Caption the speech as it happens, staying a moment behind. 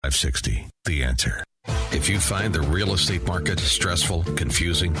560, The Answer. If you find the real estate market stressful,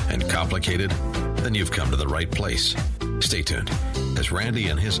 confusing, and complicated, then you've come to the right place. Stay tuned as Randy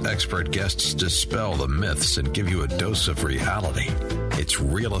and his expert guests dispel the myths and give you a dose of reality. It's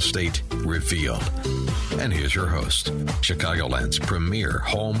Real Estate Revealed. And here's your host, Chicagoland's premier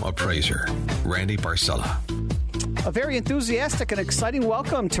home appraiser, Randy Barcella. A very enthusiastic and exciting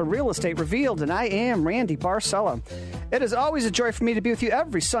welcome to Real Estate Revealed, and I am Randy Barcella. It is always a joy for me to be with you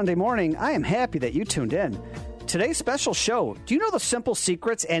every Sunday morning. I am happy that you tuned in. Today's special show, do you know the simple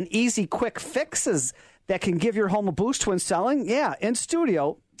secrets and easy quick fixes that can give your home a boost when selling? Yeah, in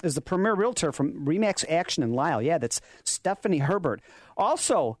studio is the premier realtor from RE/MAX Action in Lisle. Yeah, that's Stephanie Herbert.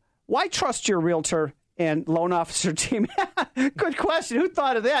 Also, why trust your realtor and loan officer team? Good question. Who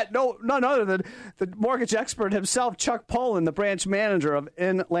thought of that? No, none other than the mortgage expert himself, Chuck Poland, the branch manager of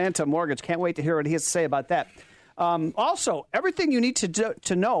Atlanta Mortgage. Can't wait to hear what he has to say about that. Also, everything you need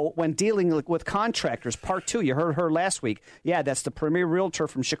to know when dealing with contractors. Part 2, you heard her last week. Yeah, that's the premier realtor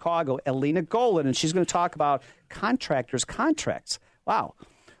from Chicago, Elena Golan, and she's going to talk about contractors' contracts. Wow.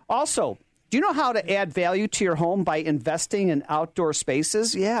 Also, do you know how to add value to your home by investing in outdoor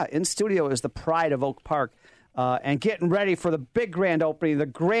spaces? Yeah, in studio is the pride of Oak Park. And getting ready for the big grand opening, the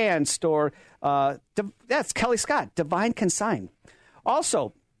grand store. That's Kelly Scott, Divine Consign.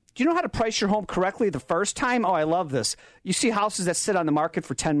 Also, do you know how to price your home correctly the first time? Oh, I love this. You see houses that sit on the market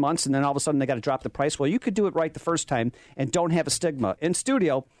for 10 months and then all of a sudden they got to drop the price. Well, you could do it right the first time and don't have a stigma. In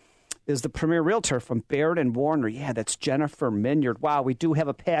studio is the premier realtor from Baird and Warner. Yeah, that's Jennifer Minyard. Wow, we do have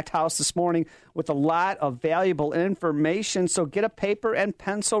a packed house this morning with a lot of valuable information. So get a paper and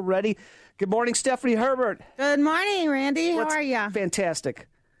pencil ready. Good morning, Stephanie Herbert. Good morning, Randy. How are you? Fantastic.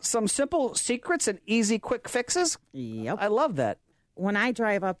 Some simple secrets and easy quick fixes? Yep. I love that. When I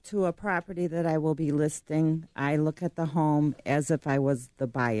drive up to a property that I will be listing, I look at the home as if I was the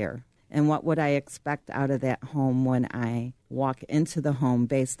buyer. And what would I expect out of that home when I walk into the home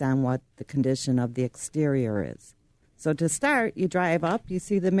based on what the condition of the exterior is? So to start, you drive up, you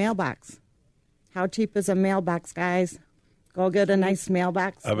see the mailbox. How cheap is a mailbox, guys? Go get a nice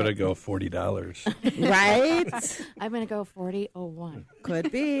mailbox. I'm going to go $40. Right? I'm going to go $40.01.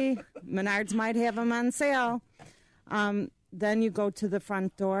 Could be. Menards might have them on sale. Then you go to the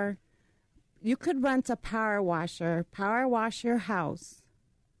front door. You could rent a power wash your house,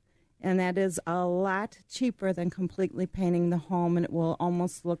 and that is a lot cheaper than completely painting the home, and it will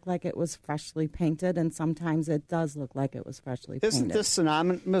almost look like it was freshly painted, and sometimes it does look like it was freshly painted. Isn't this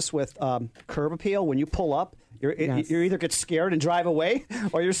synonymous with curb appeal? When you pull up, you either get scared and drive away,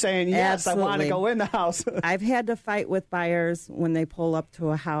 or you're saying, yes, Absolutely. I want to go in the house. I've had to fight with buyers when they pull up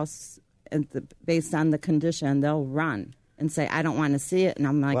to a house, and based on the condition, they'll run and say, I don't want to see it. And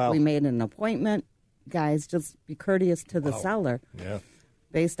I'm like, Wow. We made an appointment. Guys, just be courteous to the seller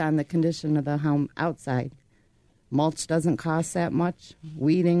based on the condition of the home outside. Mulch doesn't cost that much.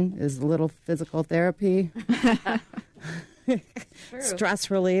 Weeding is a little physical therapy.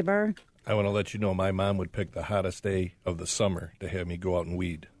 Stress reliever. I want to let you know my mom would pick the hottest day of the summer to have me go out and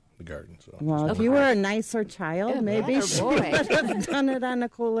weed the garden. So Well, if you were a nicer child, maybe she would have done it on a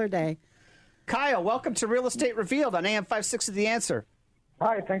cooler day. Kyle, welcome to Real Estate Revealed on AM 560 The Answer.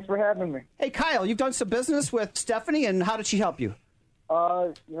 Hi, thanks for having me. Hey, Kyle, you've done some business with Stephanie, and how did she help you?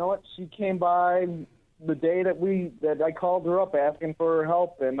 You know what? She came by the day that I called her up asking for her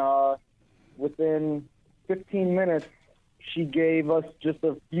help, and within 15 minutes, she gave us just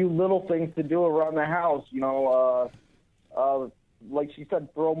a few little things to do around the house. You know, like she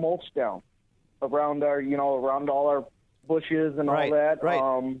said, throw mulch down around around all our bushes and all that.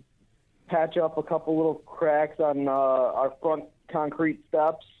 Right. Patch up a couple little cracks on our front concrete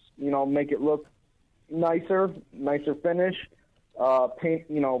steps, make it look nicer finish. Paint,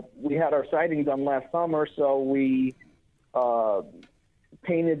 we had our siding done last summer, so we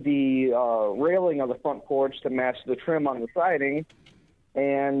painted the railing of the front porch to match the trim on the siding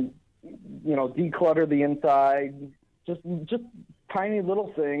and, declutter the inside, just tiny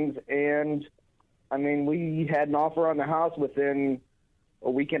little things. And, I mean, we had an offer on the house within a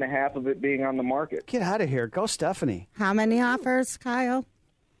week and a half of it being on the market. Get out of here. Go, Stephanie. How many offers, Kyle?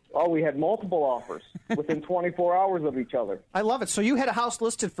 Oh, we had multiple offers within 24 hours of each other. I love it. So you had a house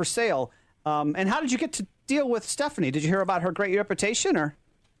listed for sale. And how did you get to deal with Stephanie? Did you hear about her great reputation, or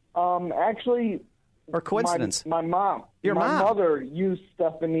actually, or coincidence? My mom. Your my mom. mother used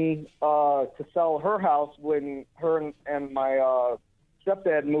Stephanie to sell her house when her and my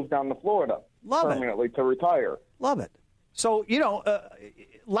stepdad moved down to Florida permanently to retire. Love it. So, a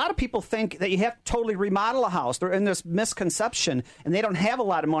lot of people think that you have to totally remodel a house. They're in this misconception, and they don't have a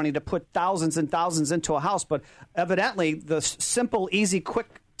lot of money to put thousands and thousands into a house. But evidently, the simple, easy,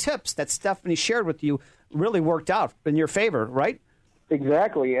 quick tips that Stephanie shared with you really worked out in your favor, right?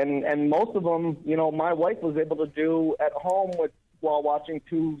 Exactly, and most of them, my wife was able to do at home while watching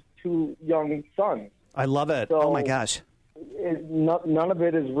two young sons. I love it. So, oh my gosh. None of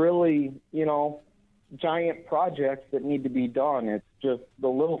it is really, giant projects that need to be done. It's just the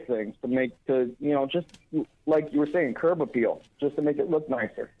little things just like you were saying, curb appeal, just to make it look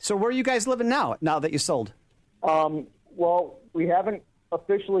nicer. So where are you guys living now that you sold? Well, we haven't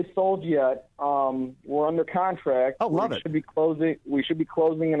officially sold yet. We're under contract. Oh, love it. We should be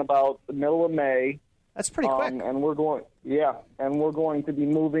closing in about the middle of May. That's pretty quick. And we're going to be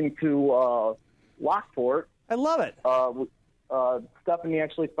moving to Lockport. I love it. Stephanie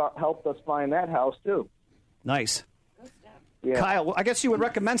actually helped us find that house too. Nice. Yeah. Kyle, well, I guess you would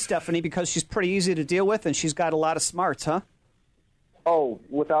recommend Stephanie because she's pretty easy to deal with and she's got a lot of smarts, huh? Oh,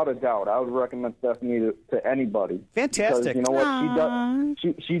 without a doubt, I would recommend Stephanie to anybody. Fantastic. Because you know what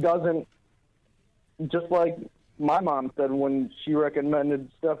she doesn't. Just like my mom said when she recommended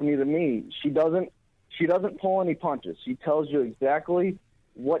Stephanie to me, she doesn't pull any punches. She tells you exactly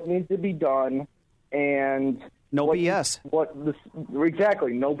what needs to be done and no BS.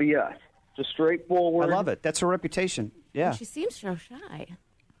 Exactly, no BS. Just straightforward. I love it. That's her reputation. Yeah. She seems so shy.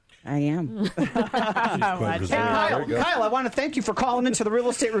 I am. Kyle, I want to thank you for calling into the Real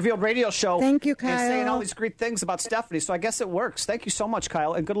Estate Revealed radio show. Thank you, Kyle. And saying all these great things about Stephanie. So I guess it works. Thank you so much,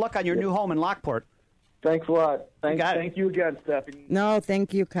 Kyle, and good luck on your new home in Lockport. Thanks a lot. Thank you again, Stephanie. No,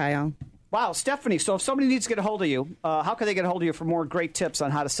 thank you, Kyle. Wow, Stephanie, so if somebody needs to get a hold of you, how can they get a hold of you for more great tips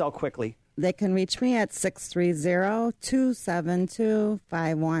on how to sell quickly? They can reach me at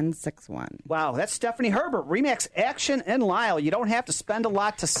 630-272-5161. Wow, that's Stephanie Herbert, RE/MAX Action in Lisle. You don't have to spend a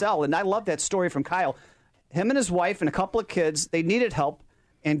lot to sell, and I love that story from Kyle. Him and his wife and a couple of kids, they needed help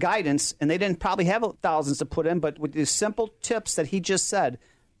and guidance, and they didn't probably have thousands to put in, but with these simple tips that he just said,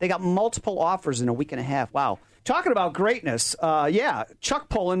 they got multiple offers in a week and a half. Wow. Talking about greatness, Chuck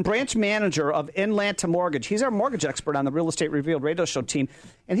Pullen, branch manager of Inlanta Mortgage. He's our mortgage expert on the Real Estate Revealed radio show team,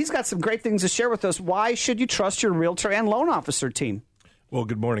 and he's got some great things to share with us. Why should you trust your realtor and loan officer team? Well,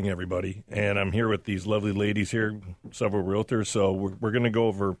 good morning, everybody. And I'm here with these lovely ladies here, several realtors. So we're going to go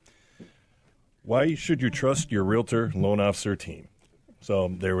over why should you trust your realtor loan officer team. So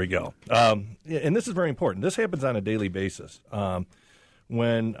there we go. And this is very important. This happens on a daily basis.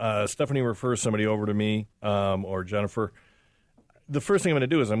 When Stephanie refers somebody over to me or Jennifer, the first thing I'm going to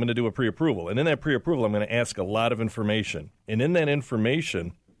do is I'm going to do a pre-approval. And in that pre-approval, I'm going to ask a lot of information. And in that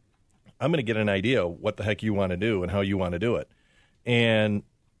information, I'm going to get an idea of what the heck you want to do and how you want to do it. And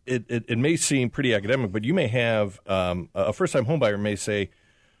it may seem pretty academic, but you may have a first-time homebuyer may say,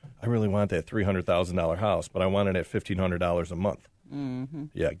 I really want that $300,000 house, but I want it at $1,500 a month. Mm-hmm.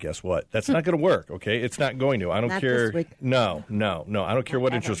 Yeah, guess what? That's not going to work, okay? It's not going to. I don't care. No. I don't care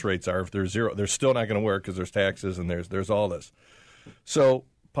what interest rates are. If they're zero, they're still not going to work because there's taxes and there's all this. So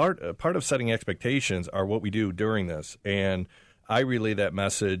part of setting expectations are what we do during this, and I relay that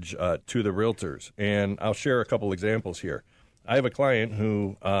message to the realtors. And I'll share a couple examples here. I have a client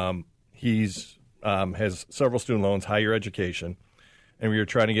who has several student loans, higher education, and we were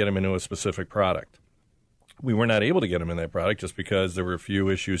trying to get him into a specific product. We were not able to get him in that product just because there were a few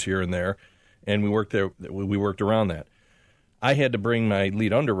issues here and there, and we worked around that. I had to bring my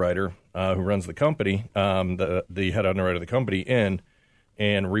lead underwriter, who runs the company, the head underwriter of the company, in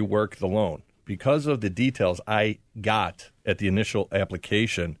and rework the loan. Because of the details I got at the initial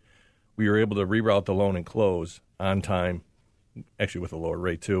application, we were able to reroute the loan and close on time, actually with a lower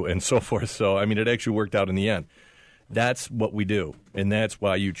rate too, and so forth. So, I mean, it actually worked out in the end. That's what we do, and that's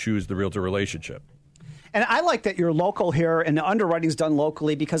why you choose the realtor relationship. And I like that you're local here and the underwriting's done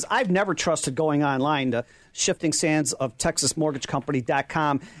locally because I've never trusted going online to Shifting Sands of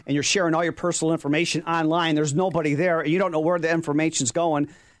TexasMortgageCompany.com and you're sharing all your personal information online. There's nobody there. And you don't know where the information's going.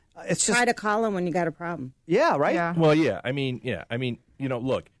 It's just try to call them when you got a problem. Yeah, right? Yeah. Well, yeah. I mean,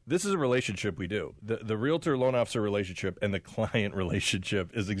 look, this is a relationship we do. The realtor loan officer relationship and the client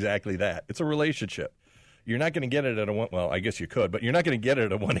relationship is exactly that. It's a relationship. You're not going to get it at I guess you could, but you're not going to get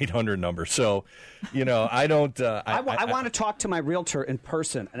it at a 1-800 number. So, I don't. I want to talk to my realtor in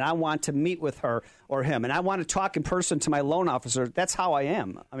person, and I want to meet with her or him, and I want to talk in person to my loan officer. That's how I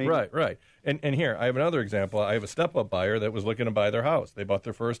am. I mean, right. And here, I have another example. I have a step-up buyer that was looking to buy their house. They bought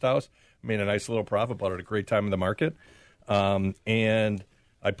their first house, made a nice little profit, bought it at a great time in the market, and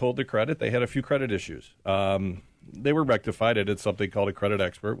I pulled the credit. They had a few credit issues. They were rectified. I did something called a credit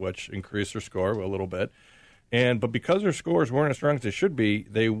expert, which increased their score a little bit. But because their scores weren't as strong as they should be,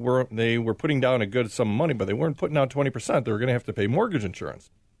 they were putting down a good sum of money, but they weren't putting down 20%. They were going to have to pay mortgage insurance.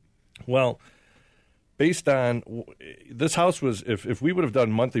 Well, based on this house was, if we would have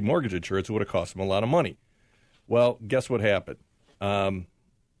done monthly mortgage insurance, it would have cost them a lot of money. Well, guess what happened?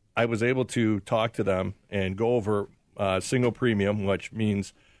 I was able to talk to them and go over single premium, which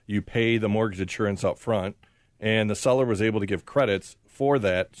means you pay the mortgage insurance up front, and the seller was able to give credits for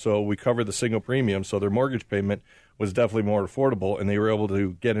that, so we covered the single premium, so their mortgage payment was definitely more affordable, and they were able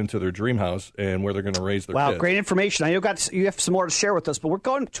to get into their dream house and where they're going to raise their kids. Wow, great information. I know you have some more to share with us, but we're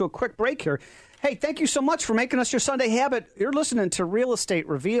going to a quick break here. Hey, thank you so much for making us your Sunday habit. You're listening to Real Estate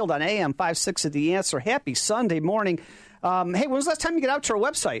Revealed on AM 560 The Answer. Happy Sunday morning. Hey, when was the last time you get out to our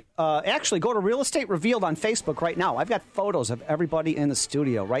website? Actually, go to Real Estate Revealed on Facebook right now. I've got photos of everybody in the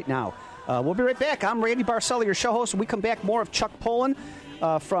studio right now. We'll be right back. I'm Randy Barcella, your show host. When we come back, more of Chuck Poland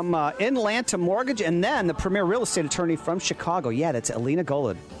from Atlanta Mortgage, and then the premier real estate attorney from Chicago. Yeah, that's Alina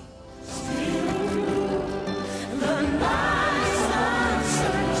Golod.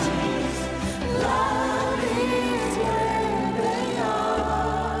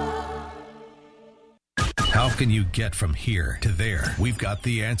 How can you get from here to there? We've got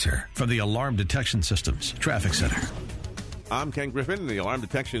the answer from the Alarm Detection Systems Traffic Center. I'm Ken Griffin, the Alarm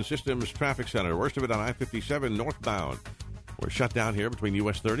Detection Systems Traffic Center. Worst of it on I-57 northbound. We're shut down here between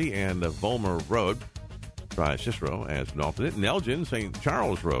US 30 and Volmer Road. Try Cicero as an alternate. And Elgin, St.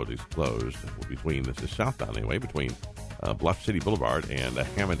 Charles Road is closed between, this is southbound anyway, between Bluff City Boulevard and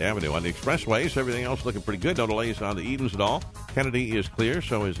Hammond Avenue. On the expressways, everything else looking pretty good. No delays on the Edens at all. Kennedy is clear,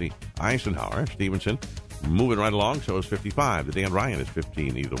 so is the Eisenhower. Stevenson moving right along, so is 55. The Dan Ryan is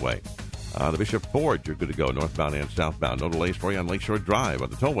 15 either way. The Bishop Ford, you're good to go, northbound and southbound. No delays for you on Lakeshore Drive. On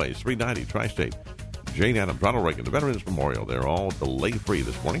the tollways, 390, Tri-State. Jane Addams, Ronald Reagan, the Veterans Memorial. They're all delay-free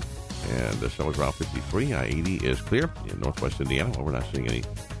this morning. And so is Route 53. I-80 is clear in northwest Indiana. Well, we're not seeing any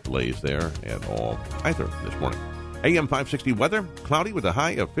delays there at all either this morning. AM 560 weather, cloudy with a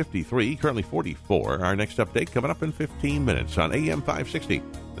high of 53, currently 44. Our next update coming up in 15 minutes on AM 560.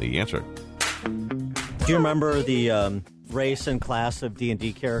 The Answer. Do you remember the race and class of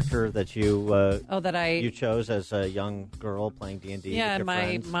D&D character that you you chose as a young girl playing D&D? Yeah, with your in my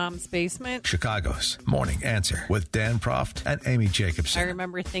friends? mom's basement. Chicago's Morning Answer with Dan Proft and Amy Jacobson. I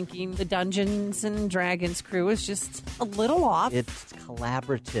remember thinking the Dungeons and Dragons crew was just a little off. It's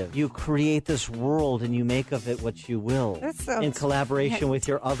collaborative. You create this world and you make of it what you will. That sounds in collaboration with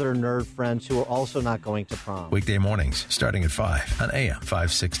your other nerd friends who are also not going to prom. Weekday mornings starting at 5 on AM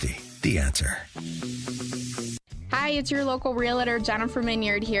 560. The Answer. Hi, it's your local realtor, Jennifer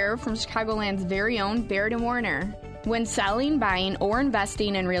Minyard here from Chicagoland's very own Baird & Warner. When selling, buying, or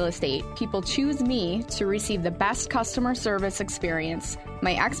investing in real estate, people choose me to receive the best customer service experience.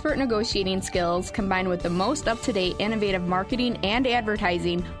 My expert negotiating skills, combined with the most up-to-date innovative marketing and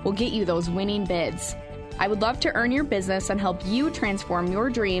advertising, will get you those winning bids. I would love to earn your business and help you transform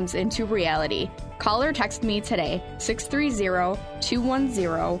your dreams into reality. Call or text me today,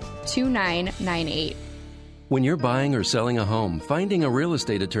 630-210-2998. When you're buying or selling a home, finding a real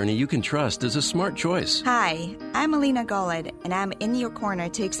estate attorney you can trust is a smart choice. Hi, I'm Alina Golod, and I'm in your corner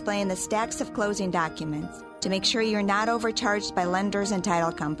to explain the stacks of closing documents, to make sure you're not overcharged by lenders and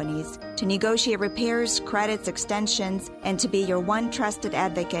title companies, to negotiate repairs, credits, extensions, and to be your one trusted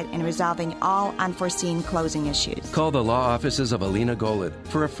advocate in resolving all unforeseen closing issues. Call the law offices of Alina Golod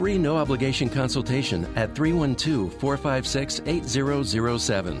for a free no-obligation consultation at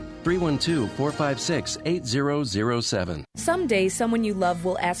 312-456-8007. 312-456-8007. Someday, someone you love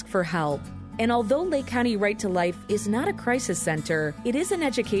will ask for help. And although Lake County Right to Life is not a crisis center, it is an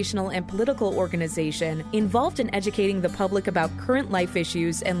educational and political organization involved in educating the public about current life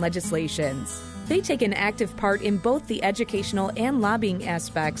issues and legislations. They take an active part in both the educational and lobbying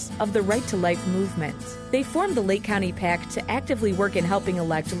aspects of the Right to Life movement. They formed the Lake County PAC to actively work in helping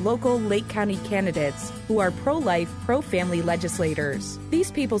elect local Lake County candidates who are pro-life, pro-family legislators.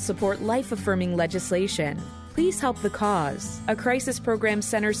 These people support life-affirming legislation. Please help the cause. A crisis program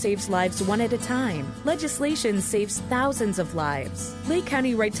center saves lives one at a time. Legislation saves thousands of lives. Lake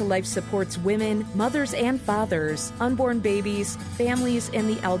County Right to Life supports women, mothers and fathers, unborn babies, families, and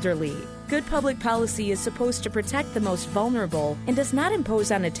the elderly. Good public policy is supposed to protect the most vulnerable and does not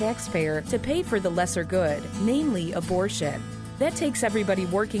impose on a taxpayer to pay for the lesser good, namely abortion. That takes everybody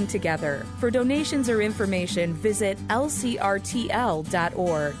working together. For donations or information, visit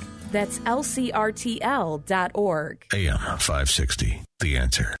lcrtl.org. That's lcrtl.org. AM 560, The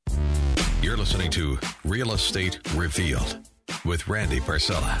Answer. You're listening to Real Estate Revealed with Randy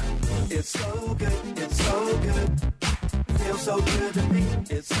Barcella. It's so good, it's so good. Feels so good to me,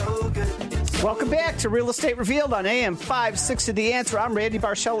 it's so good. Welcome back to Real Estate Revealed on AM 560 The Answer. I'm Randy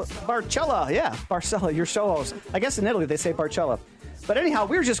Barcella. Yeah, Barcella, your show host. I guess in Italy they say Barcella. But anyhow,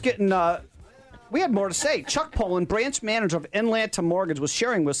 we were just getting we had more to say. Chuck Poland, branch manager of Inlanta Mortgage, was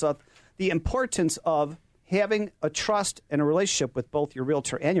sharing with us the importance of having a trust and a relationship with both your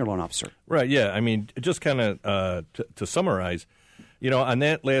realtor and your loan officer. Right, yeah. I mean, just kind of to summarize, on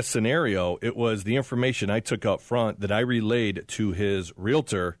that last scenario, it was the information I took up front that I relayed to his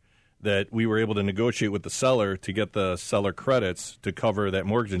realtor that we were able to negotiate with the seller to get the seller credits to cover that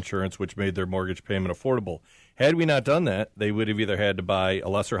mortgage insurance, which made their mortgage payment affordable. Had we not done that, they would have either had to buy a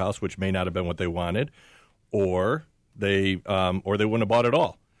lesser house, which may not have been what they wanted, or they wouldn't have bought it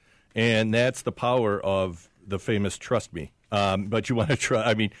all. And that's the power of the famous trust me. But you want to try.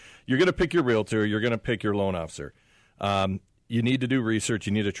 I mean, you're going to pick your realtor. You're going to pick your loan officer. You need to do research.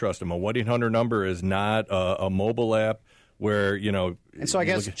 You need to trust them. A 1-800 number is not a mobile app where, And so I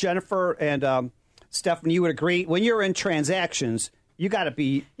guess Jennifer and Stephanie, you would agree, when you're in transactions, you got to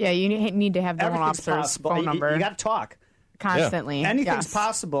be. Yeah, you need to have the loan officer's phone number. You got to talk constantly. Yeah. Anything's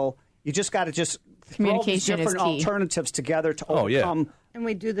possible. You just got to communication throw different is key. alternatives together to overcome. And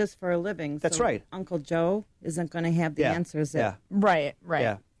we do this for a living. That's so right. Uncle Joe isn't going to have the answers. Right.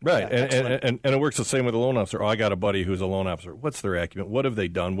 Yeah. Right, and it works the same with a loan officer. Oh, I got a buddy who's a loan officer. What's their acumen? What have they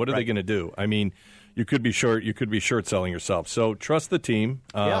done? What are they going to do? I mean, you could be short. You could be short selling yourself. So trust the team,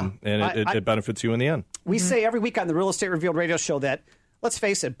 and it benefits you in the end. We say every week on the Real Estate Revealed radio show that, let's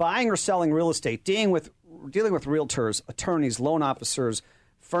face it, buying or selling real estate, dealing with realtors, attorneys, loan officers,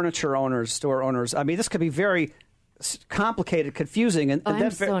 furniture owners, store owners. I mean, this could be very complicated, confusing, and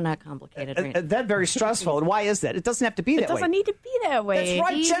I'm so not complicated. And that very stressful. And why is that? It doesn't have to be that way. It doesn't need to be that way. That's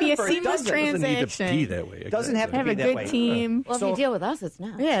right, Jennifer. It doesn't need to be that way. It doesn't have to have be a that good way. team. Well, if you deal with us, it's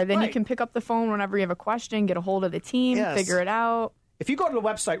not. Yeah, then you can pick up the phone whenever you have a question, get a hold of the team, figure it out. If you go to the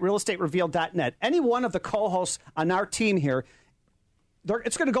website, realestaterevealed.net, any one of the co-hosts on our team here,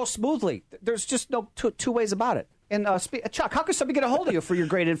 it's going to go smoothly. There's just no two ways about it. And Chuck, how can somebody get a hold of you for your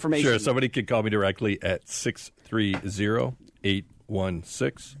great information? Sure, somebody can call me directly at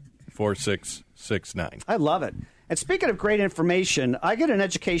 630-816-4669. I love it. And speaking of great information, I get an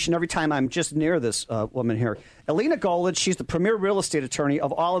education every time I'm just near this woman here. Alina Golid, she's the premier real estate attorney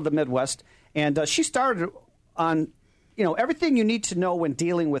of all of the Midwest, and she started on everything you need to know when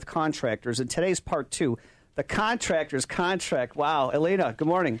dealing with contractors. And today's part 2, the contractor's contract. Wow, Alina, good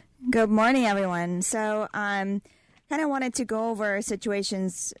morning. Good morning, everyone. So kind of wanted to go over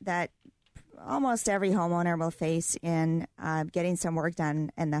situations that almost every homeowner will face in getting some work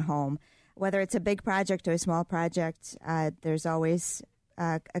done in the home. Whether it's a big project or a small project, there's always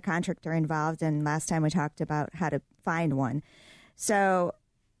a contractor involved. And last time we talked about how to find one. So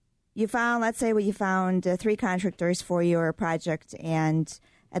let's say you found 3 contractors for your project, and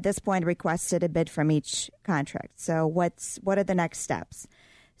at this point requested a bid from each contract. So what are the next steps?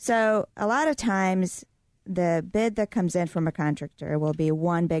 So a lot of times the bid that comes in from a contractor will be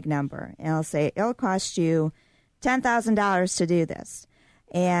one big number. And it'll say, it'll cost you $10,000 to do this.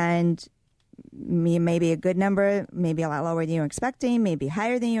 And maybe a good number, maybe a lot lower than you're expecting, maybe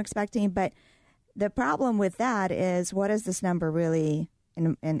higher than you're expecting. But the problem with that is, what does this number really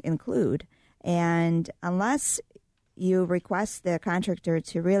include? And unless you request the contractor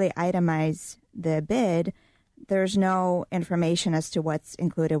to really itemize the bid, there's no information as to what's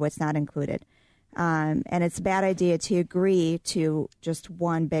included, what's not included. And it's a bad idea to agree to just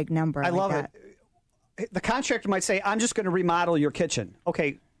one big number. I love it. The contractor might say, I'm just going to remodel your kitchen.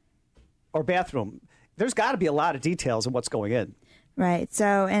 Okay. Or bathroom. There's got to be a lot of details of what's going in. Right.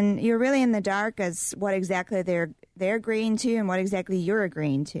 So, and you're really in the dark as what exactly they're agreeing to and what exactly you're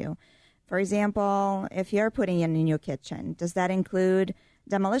agreeing to. For example, if you're putting in a new kitchen, does that include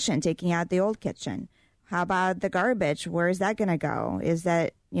demolition, taking out the old kitchen? How about the garbage? Where is that going to go? Is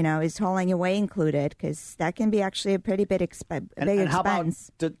that, is hauling away included? Because that can be actually a pretty big expense. And how about,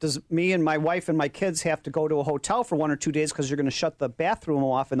 does me and my wife and my kids have to go to a hotel for 1 or 2 days because you're going to shut the bathroom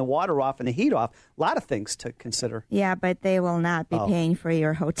off and the water off and the heat off? A lot of things to consider. Yeah, but they will not be paying for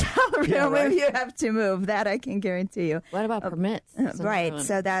your hotel room if you have to move. That I can guarantee you. What about permits? Right.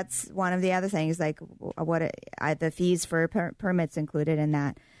 So that's one of the other things, like the fees for permits included in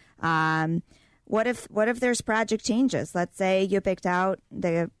that. What if there's project changes? Let's say you picked out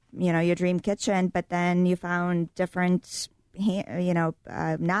your dream kitchen, but then you found different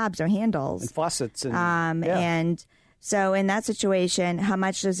knobs or handles and faucets and so in that situation, how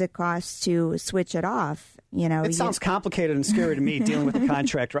much does it cost to switch it off? It sounds complicated and scary to me dealing with a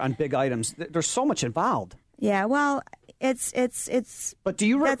contractor on big items. There's so much involved. Yeah, well, it's. But do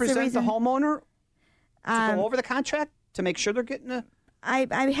you represent the homeowner to go over the contract to make sure they're getting a? I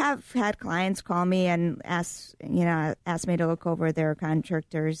have had clients call me and ask me to look over their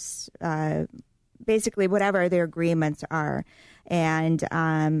contractors, basically whatever their agreements are, and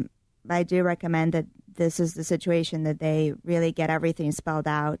I do recommend that this is the situation that they really get everything spelled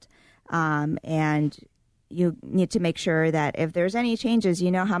out, and you need to make sure that if there's any changes,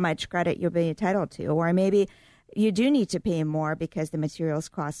 you know how much credit you'll be entitled to, or maybe you do need to pay more because the materials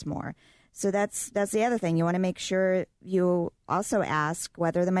cost more. So that's the other thing. You want to make sure you also ask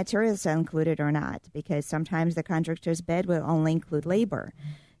whether the materials are included or not, because sometimes the contractor's bid will only include labor.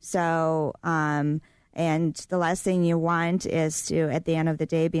 So, and the last thing you want is to, at the end of the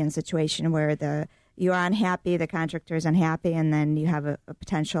day, be in a situation where you're unhappy, the contractor is unhappy, and then you have a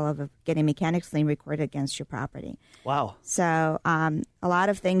potential of getting mechanics lien recorded against your property. Wow. So a lot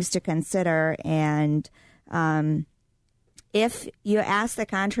of things to consider, and if you ask the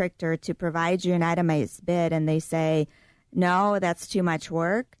contractor to provide you an itemized bid and they say, no, that's too much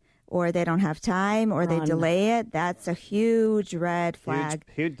work, or they don't have time, or they delay it, that's a huge red flag.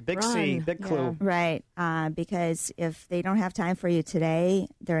 Huge big C, big clue. Yeah. Right, because if they don't have time for you today,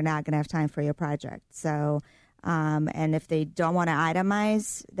 they're not going to have time for your project. So, and if they don't want to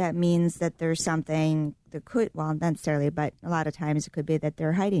itemize, that means that there's something that could, well, not necessarily, but a lot of times it could be that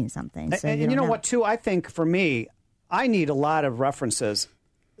they're hiding something. So and you know what, too? I think for me, I need a lot of references.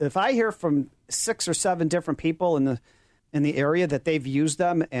 If I hear from 6 or 7 different people in the area that they've used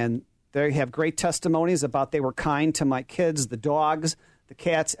them and they have great testimonies about they were kind to my kids, the dogs, the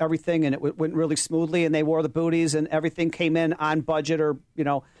cats, everything, and it went really smoothly, and they wore the booties and everything came in on budget, or,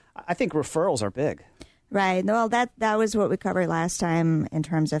 I think referrals are big. Right. Well, that was what we covered last time in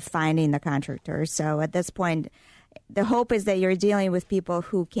terms of finding the contractor. So at this point, the hope is that you're dealing with people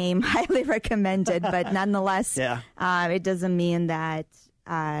who came highly recommended, but nonetheless, it doesn't mean that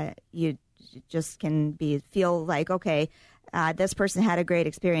you just can feel like, okay, this person had a great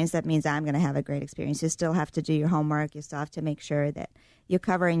experience. That means I'm going to have a great experience. You still have to do your homework. You still have to make sure that you're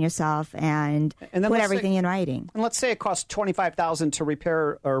covering yourself and put everything in writing. And let's say it costs $25,000 to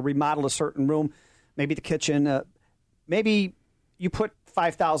repair or remodel a certain room, maybe the kitchen. Maybe you put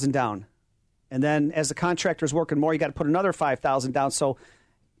 $5,000 down. And then as the contractor's working more, you got to put another $5,000 down. So,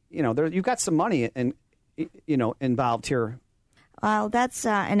 you've got some money involved here. Well, that's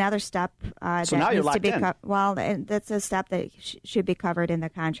another step. So now you're locked in. That's a step that should be covered in the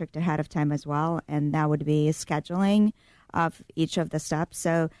contract ahead of time as well, and that would be scheduling of each of the steps.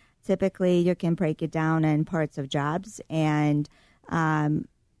 So typically, you can break it down in parts of jobs and have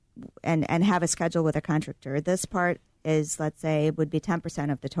a schedule with a contractor. This part is, let's say, would be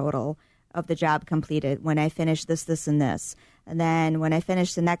 10% of the total of the job completed. When I finish this, this, and this. And then when I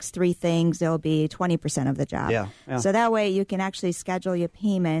finish the next 3 things, it'll be 20% of the job. Yeah. So that way you can actually schedule your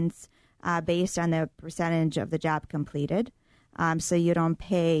payments based on the percentage of the job completed. So you don't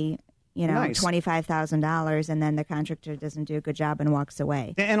pay, $25,000 and then the contractor doesn't do a good job and walks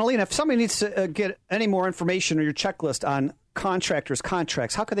away. And Alina, if somebody needs to get any more information or your checklist on contractors'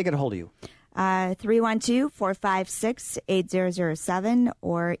 contracts, how can they get a hold of you? 312-456-8007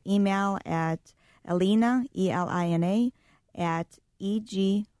 or email at Alina, E-L-I-N-A, at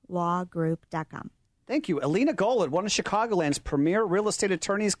eglawgroup.com. Thank you. Alina Golod, one of Chicagoland's premier real estate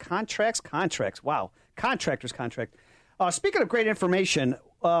attorneys. Contracts. Wow. Contractors contract. Speaking of great information,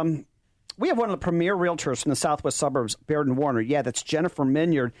 we have one of the premier realtors from the southwest suburbs, Baird and Warner. Yeah, that's Jennifer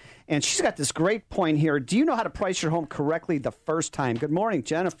Minyard. And she's got this great point here. Do you know how to price your home correctly the first time? Good morning,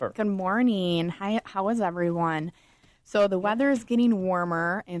 Jennifer. Good morning. Hi, how is everyone? So the weather is getting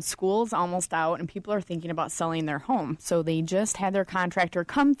warmer and school's almost out and people are thinking about selling their home. So they just had their contractor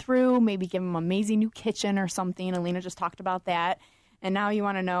come through, maybe give them an amazing new kitchen or something. Alina just talked about that. And now you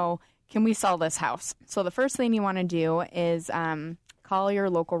want to know, can we sell this house? So the first thing you want to do is call your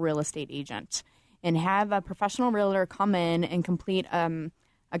local real estate agent and have a professional realtor come in and complete a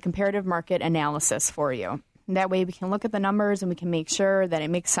comparative market analysis for you. And that way we can look at the numbers and we can make sure that it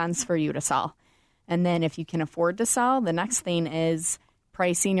makes sense for you to sell. And then if you can afford to sell, the next thing is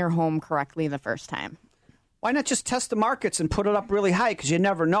pricing your home correctly the first time. Why not just test the markets and put it up really high? Because you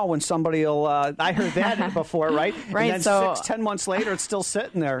never know when somebody will, I heard that before, right? Right. And then 6-10 months later, it's still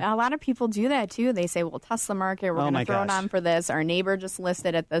sitting there. A lot of people do that, too. They say, we'll test the market. We're going to throw it on for this. Our neighbor just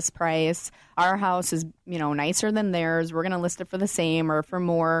listed at this price. Our house is, nicer than theirs. We're going to list it for the same or for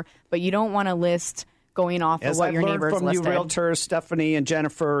more. But you don't want to list going off of what your neighbors listed. As I've learned from you realtors, Stephanie and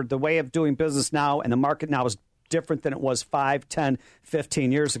Jennifer, the way of doing business now and the market now is different than it was 5, 10,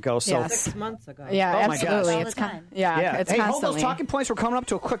 15 years ago. So 6 months ago. Yeah, absolutely. All the time. It's hey, constantly. hold those talking points. We're coming up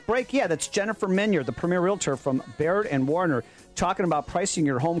to a quick break. Yeah, that's Jennifer Minyard, the premier realtor from Baird and Warner, talking about pricing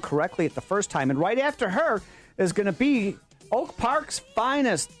your home correctly at the first time. And right after her is going to be Oak Park's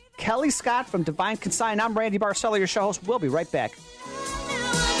finest, Kelly Scott from Divine Consign. I'm Randy Barcella, your show host. We'll be right back.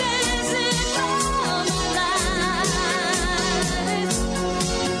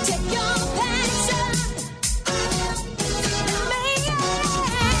 Take your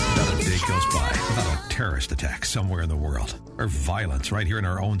terrorist attack somewhere in the world, or violence right here in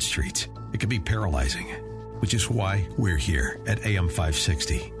our own streets. It can be paralyzing, which is why we're here at AM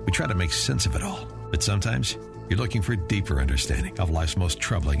 560. We try to make sense of it all, but sometimes you're looking for deeper understanding of life's most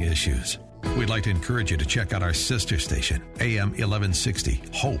troubling issues. We'd like to encourage you to check out our sister station, AM 1160,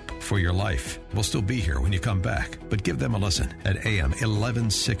 Hope for Your Life. We'll still be here when you come back, but give them a listen at AM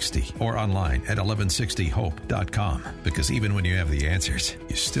 1160 or online at 1160hope.com, because even when you have the answers,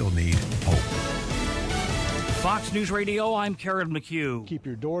 you still need hope. Fox News Radio, I'm Karen McHugh. Keep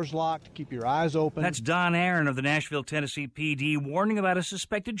your doors locked, keep your eyes open. That's Don Aaron of the Nashville, Tennessee PD warning about a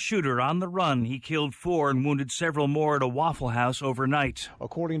suspected shooter on the run. He killed 4 and wounded several more at a Waffle House overnight.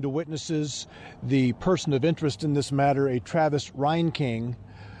 According to witnesses, the person of interest in this matter, a Travis Reinking,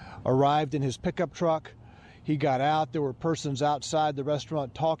 arrived in his pickup truck. He got out. There were persons outside the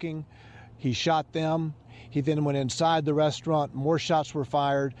restaurant talking. He shot them. He then went inside the restaurant. More shots were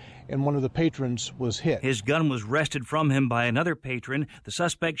fired, and one of the patrons was hit. His gun was wrested from him by another patron. The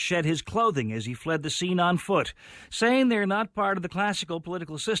suspect shed his clothing as he fled the scene on foot. Saying they're not part of the classical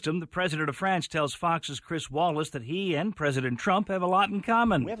political system, the president of France tells Fox's Chris Wallace that he and President Trump have a lot in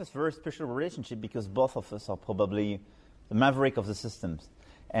common. We have a very special relationship because both of us are probably the maverick of the systems.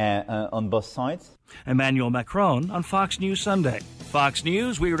 On both sides. Emmanuel Macron on Fox News Sunday. Fox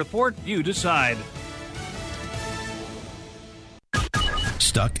News, we report, you decide.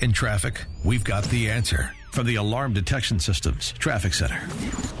 Stuck in traffic? We've got the answer from the Alarm Detection Systems Traffic Center.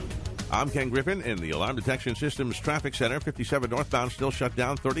 I'm Ken Griffin in the Alarm Detection Systems Traffic Center. 57 northbound still shut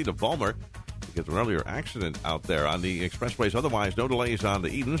down, 30 to Vollmer because of an earlier accident out there on the expressways. Otherwise, no delays on the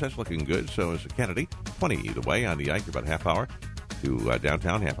Edens. That's looking good. So is Kennedy. 20 either way on the Ike, about half hour to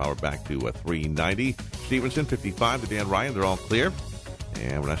downtown, half hour back to 390. Stevenson, 55 to Dan Ryan. They're all clear.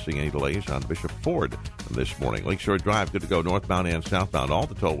 And we're not seeing any delays on Bishop Ford this morning. Lakeshore Drive, good to go northbound and southbound. All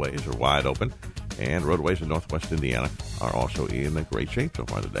the tollways are wide open. And roadways in northwest Indiana are also in great shape so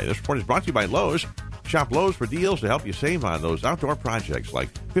far today. This report is brought to you by Lowe's. Shop Lowe's for deals to help you save on those outdoor projects,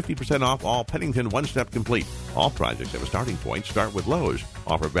 like 50% off all Pennington One-Step Complete. All projects have a starting point. Start with Lowe's.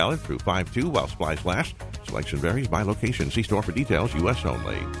 Offer valid through 5/2 while supplies last. Selection varies by location. See store for details. U.S.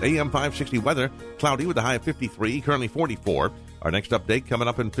 only. AM 560 weather. Cloudy with a high of 53, currently 44. Our next update coming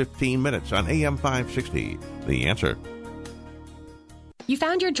up in 15 minutes on AM 560. The Answer. You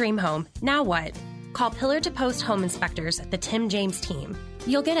found your dream home. Now what? Call Pillar to Post Home Inspectors, the Tim James team.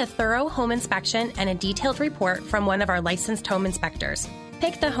 You'll get a thorough home inspection and a detailed report from one of our licensed home inspectors.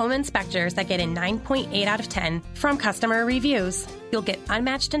 Pick the home inspectors that get a 9.8 out of 10 from customer reviews. You'll get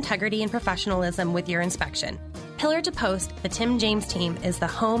unmatched integrity and professionalism with your inspection. Pillar to Post, the Tim James team is the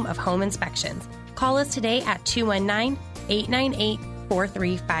home of home inspections. Call us today at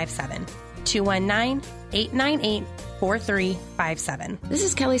 219-898-4357. 219-898-4357. This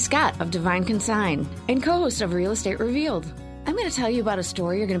is Kelly Scott of Divine Consign and co-host of Real Estate Revealed. I'm going to tell you about a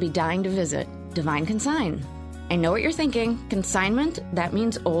store you're going to be dying to visit, Divine Consign. I know what you're thinking. Consignment, that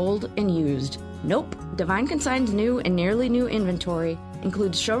means old and used. Nope. Divine Consign's new and nearly new inventory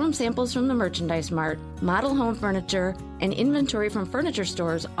includes showroom samples from the Merchandise Mart, model home furniture, and inventory from furniture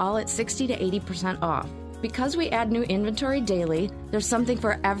stores, all at 60 to 80% off. Because we add new inventory daily, there's something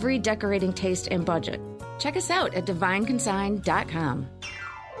for every decorating taste and budget. Check us out at divineconsign.com.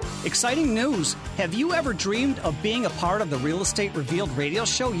 Exciting news. Have you ever dreamed of being a part of the Real Estate Revealed radio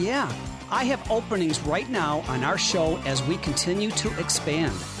show? Yeah. I have openings right now on our show as we continue to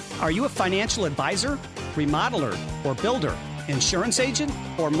expand. Are you a financial advisor, remodeler, or builder, insurance agent,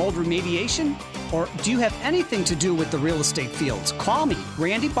 or mold remediation? Or do you have anything to do with the real estate fields? Call me,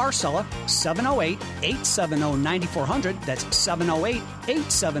 Randy Barcella, 708-870-9400. That's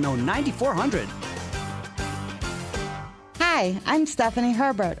 708-870-9400. Hi, I'm Stephanie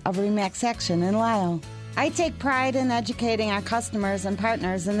Herbert of RE/MAX Action in Lisle. I take pride in educating our customers and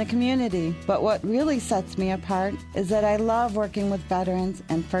partners in the community, but what really sets me apart is that I love working with veterans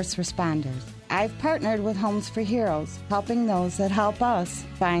and first responders. I've partnered with Homes for Heroes, helping those that help us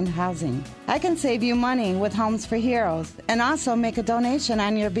find housing. I can save you money with Homes for Heroes and also make a donation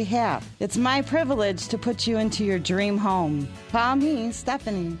on your behalf. It's my privilege to put you into your dream home. Call me,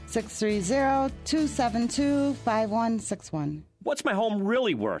 Stephanie, 630-272-5161. What's my home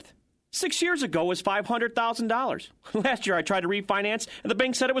really worth? 6 years ago, it was $500,000. Last year, I tried to refinance, and the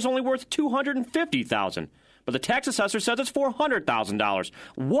bank said it was only worth $250,000. But the tax assessor says it's $400,000.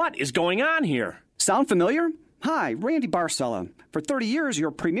 What is going on here? Sound familiar? Hi, Randy Barcella. For 30 years,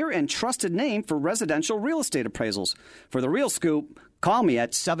 your premier and trusted name for residential real estate appraisals. For the real scoop, call me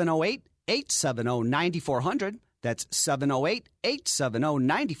at 708-870-9400. That's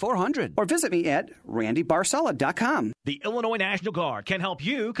 870-9400. Or visit me at randybarcella.com. The Illinois National Guard can help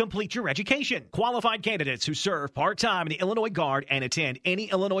you complete your education. Qualified candidates who serve part-time in the Illinois Guard and attend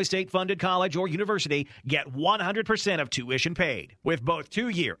any Illinois state-funded college or university get 100% of tuition paid. With both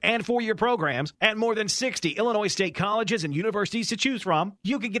 2-year and 4-year programs and more than 60 Illinois state colleges and universities to choose from,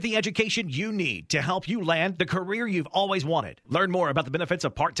 you can get the education you need to help you land the career you've always wanted. Learn more about the benefits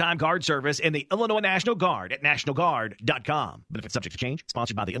of part-time Guard service in the Illinois National Guard at nationalguard.com. Benefits subject to change.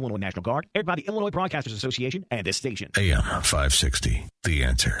 Sponsored by the Illinois National Guard. Aired by the Illinois Broadcasters Association and this station. AM 560. The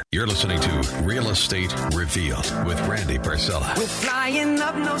Answer. You're listening to Real Estate Revealed with Randy Barcella. We're flying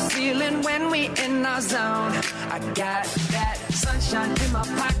up no ceiling when we in our zone. I got that sunshine in my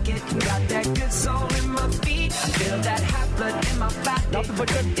pocket, got that good soul in my feet. I feel that hot blood in my body. Nothing but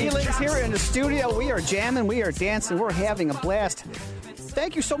good feelings here in the studio. We are jamming, we are dancing, we're having a blast.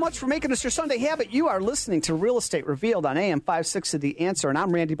 Thank you so much for making us your Sunday habit. You are listening to Real Estate Revealed on AM 560 The Answer, and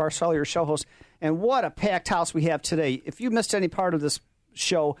I'm Randy Barcella, your show host. And what a packed house we have today. If you missed any part of this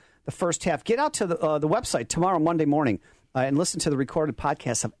show, the first half, get out to the website tomorrow, Monday morning, and listen to the recorded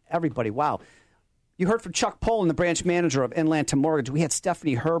podcast of everybody. Wow. You heard from Chuck Poland, the branch manager of Inlanton Mortgage. We had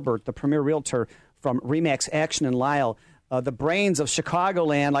Stephanie Herbert, the premier realtor from RE/MAX Action in Lisle. The brains of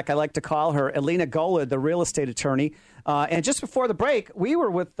Chicagoland, like I like to call her, Alina Golod, the real estate attorney. And just before the break, we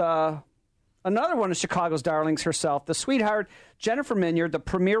were with another one of Chicago's darlings herself, the sweetheart, Jennifer Minyard, the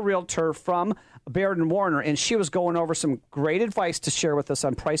premier realtor from Baird & Warner. And she was going over some great advice to share with us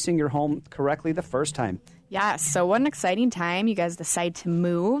on pricing your home correctly the first time. Yes, so what an exciting time. You guys decide to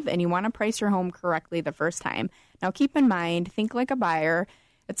move, and you want to price your home correctly the first time. Now, keep in mind, think like a buyer.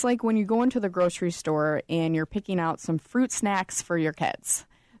 It's like when you go into the grocery store and you're picking out some fruit snacks for your kids.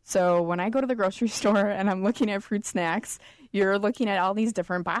 So when I go to the grocery store and I'm looking at fruit snacks, you're looking at all these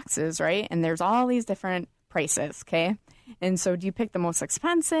different boxes, right? And there's all these different prices, okay? And so do you pick the most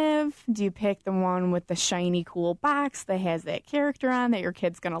expensive? Do you pick the one with the shiny, cool box that has that character on that your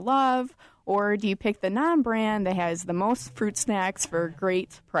kid's going to love? Or do you pick the non-brand that has the most fruit snacks for a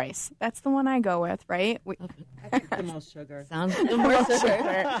great price? That's the one I go with, right? I think the most sugar. Sounds the most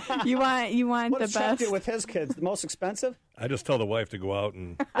sugar. You want what the does Chuck best. do with his kids? The most expensive? I just tell the wife to go out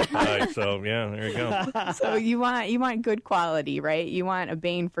and buy. So, yeah, there you go. So you want good quality, right? You want a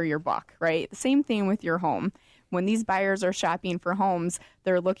bang for your buck, right? The same thing with your home. When these buyers are shopping for homes,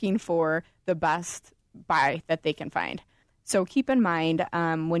 they're looking for the best buy that they can find. So keep in mind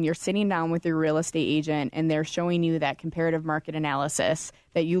when you're sitting down with your real estate agent and they're showing you that comparative market analysis,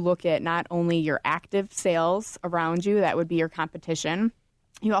 that you look at not only your active sales around you, that would be your competition.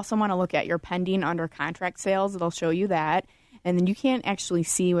 You also want to look at your pending under contract sales. It'll show you that. And then you can't actually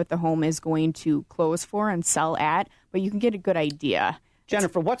see what the home is going to close for and sell at, but you can get a good idea.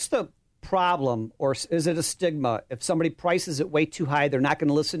 Jennifer, what's the problem, or is it a stigma? If somebody prices it way too high, they're not going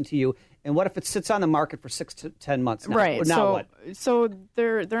to listen to you. And what if it sits on the market for 6 to 10 months? Now? Right. Now what? So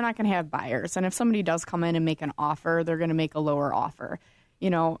they're not going to have buyers. And if somebody does come in and make an offer, they're going to make a lower offer.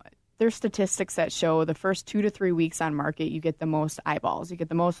 You know, there's statistics that show the first 2 to 3 weeks on market, you get the most eyeballs. You get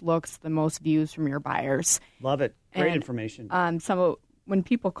the most looks, the most views from your buyers. Love it. Great And, information. When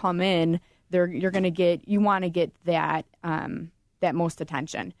people come in, you want to get that most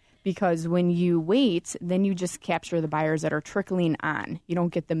attention. Because when you wait, then you just capture the buyers that are trickling on. You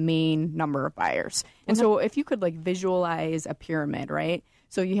don't get the main number of buyers. And so if you could visualize a pyramid, right?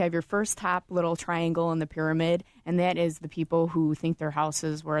 So you have your first top little triangle in the pyramid, and that is the people who think their house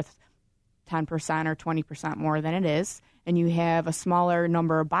is worth 10% or 20% more than it is. And you have a smaller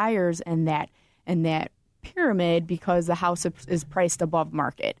number of buyers in that pyramid because the house is priced above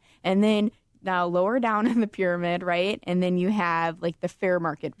market. And then now lower down in the pyramid, right? And then you have the fair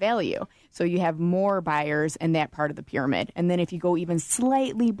market value. So you have more buyers in that part of the pyramid. And then if you go even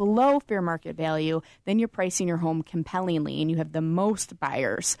slightly below fair market value, then you're pricing your home compellingly and you have the most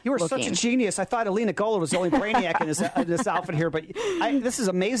buyers. You are looking. such a genius. I thought Alina Golod was the only brainiac in this outfit here, but this is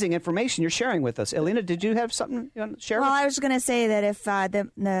amazing information you're sharing with us. Alina, did you have something you want to share? Well, I was going to say that if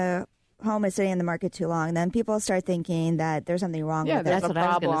the home is sitting in the market too long, then people start thinking that there's something wrong with it. That's a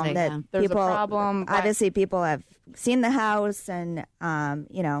problem. There's a problem. Obviously, people have seen the house, and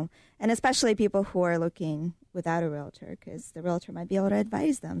and especially people who are looking without a realtor, because the realtor might be able to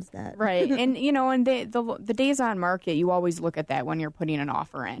advise them that. Right, and the days on market, you always look at that when you're putting an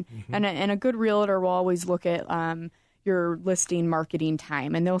offer in, and a good realtor will always look at your listing marketing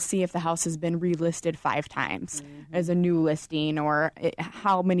time, and they'll see if the house has been relisted 5 times as a new listing, or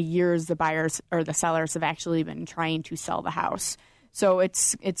how many years the buyers or the sellers have actually been trying to sell the house. So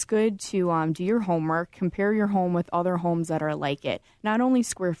it's good to do your homework, compare your home with other homes that are like it. Not only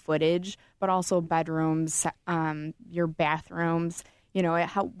square footage, but also bedrooms, your bathrooms,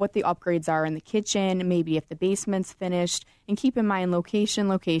 what the upgrades are in the kitchen, maybe if the basement's finished. And keep in mind location.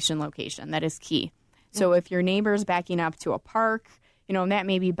 That is key. So if your neighbor's backing up to a park, that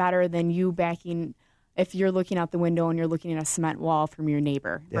may be better than you backing if you're looking out the window and you're looking at a cement wall from your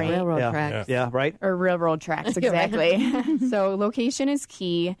neighbor, right? Railroad tracks. Yeah, right. Or railroad tracks, exactly. So location is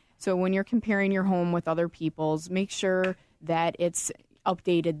key. So when you're comparing your home with other people's, make sure that it's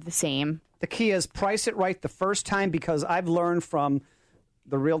updated the same. The key is price it right the first time, because I've learned from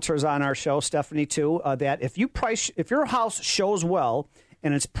the realtors on our show, Stephanie too, that if your house shows well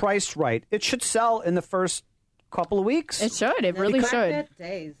and it's priced right, it should sell in the first couple of weeks. It should. It really should.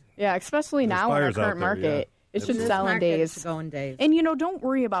 Days. Yeah, especially now in our current market. It should sell in days. Go in days. And, don't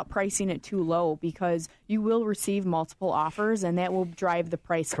worry about pricing it too low, because you will receive multiple offers, and that will drive the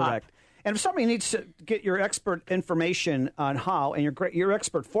price Correct. up. And if somebody needs to get your expert information on how, and your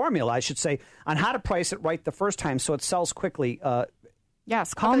expert formula, I should say, on how to price it right the first time so it sells quickly.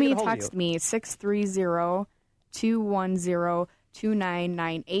 Yes, call me, text me,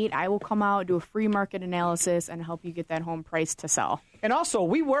 630-210-2998. I will come out, do a free market analysis, and help you get that home priced to sell. And also,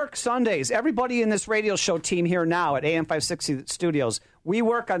 we work Sundays. Everybody in this radio show team here now at AM 560 Studios, we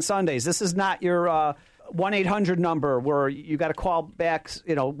work on Sundays. This is not your 1-800 number where you got to call back,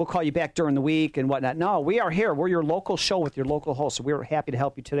 we'll call you back during the week and whatnot. No, we are here. We're your local show with your local host. So we're happy to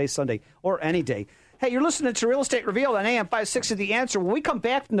help you today, Sunday, or any day. Hey, you're listening to Real Estate Revealed on AM 560 The Answer. When we come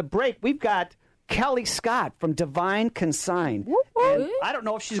back from the break, we've got Kelly Scott from Divine Consign. And I don't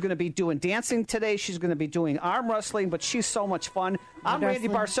know if she's going to be doing dancing today. She's going to be doing arm wrestling, but she's so much fun. I'm Randy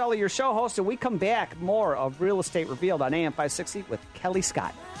Barcella, your show host, and we come back more of Real Estate Revealed on AM 560 with Kelly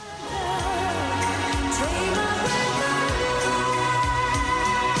Scott.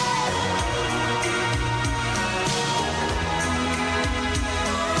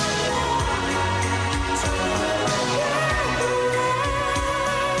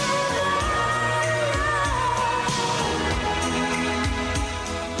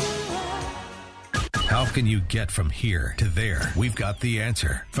 How can you get from here to there? We've got the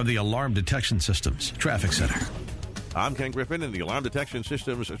answer from the Alarm Detection Systems Traffic Center. I'm Ken Griffin in the Alarm Detection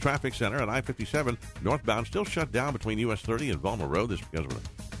Systems Traffic Center on I-57 northbound, still shut down between US 30 and Vollmer Road. This is because of a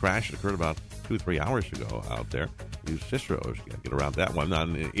crash that occurred about 2-3 hours ago out there. Use Cicero to get around that one.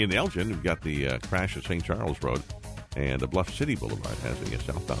 In Elgin, we've got the crash at St. Charles Road, and Bluff City Boulevard has the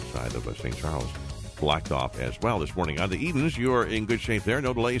southbound side of St. Charles blocked off as well this morning. On the Edens, you're in good shape there.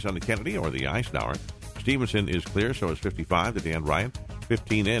 No delays on the Kennedy or the Eisenhower. Stevenson is clear, so is 55 to Dan Ryan.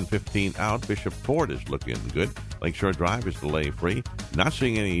 15 in, 15 out. Bishop Ford is looking good. Lakeshore Drive is delay-free. Not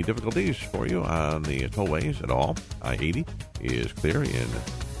seeing any difficulties for you on the tollways at all. I-80 is clear in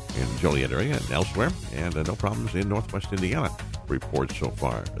Joliet area and elsewhere, and no problems in northwest Indiana. Reports so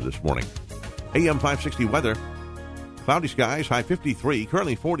far this morning. AM 560 weather. Cloudy skies, high 53,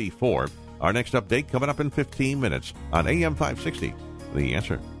 currently 44. Our next update coming up in 15 minutes on AM 560. The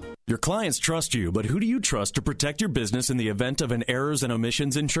Answer. Your clients trust you, but who do you trust to protect your business in the event of an errors and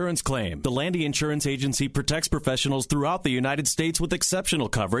omissions insurance claim? The Landy Insurance Agency protects professionals throughout the United States with exceptional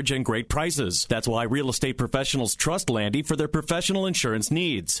coverage and great prices. That's why real estate professionals trust Landy for their professional insurance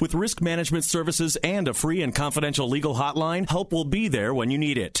needs. With risk management services and a free and confidential legal hotline, help will be there when you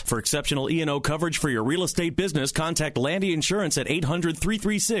need it. For exceptional E&O coverage for your real estate business, contact Landy Insurance at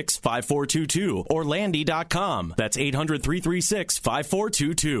 800-336-5422 or landy.com. That's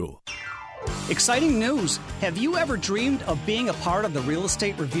 800-336-5422. Exciting news. Have you ever dreamed of being a part of the Real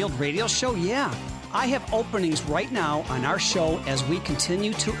Estate Revealed radio show? Yeah. I have openings right now on our show as we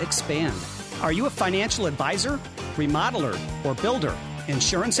continue to expand. Are you a financial advisor, remodeler, or builder,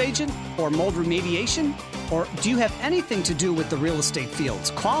 insurance agent, or mold remediation? Or do you have anything to do with the real estate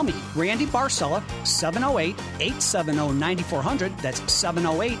fields? Call me, Randy Barcella, 708-870-9400. That's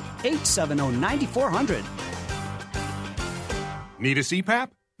 708-870-9400. Need a CPAP?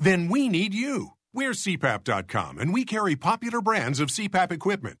 Then we need you. We're CPAP.com, and we carry popular brands of CPAP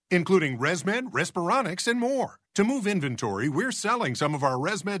equipment, including ResMed, Respironics, and more. To move inventory, we're selling some of our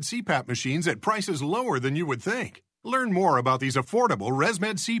ResMed CPAP machines at prices lower than you would think. Learn more about these affordable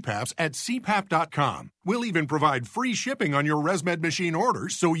ResMed CPAPs at CPAP.com. We'll even provide free shipping on your ResMed machine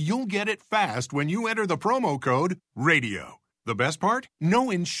orders, so you'll get it fast when you enter the promo code RADIO. The best part?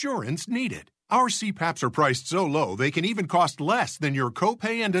 No insurance needed. Our CPAPs are priced so low they can even cost less than your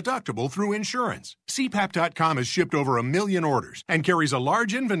copay and deductible through insurance. CPAP.com has shipped over 1 million orders and carries a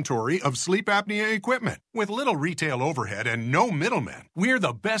large inventory of sleep apnea equipment. With little retail overhead and no middlemen, we're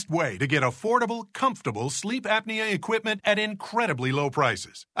the best way to get affordable, comfortable sleep apnea equipment at incredibly low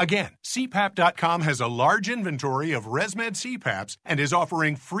prices. Again, CPAP.com has a large inventory of ResMed CPAPs and is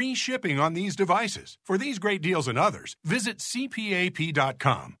offering free shipping on these devices. For these great deals and others, visit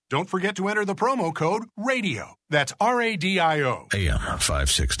CPAP.com. Don't forget to enter the promo code RADIO. That's RADIO. AM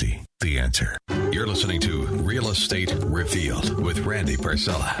 560, The Answer. You're listening to Real Estate Revealed with Randy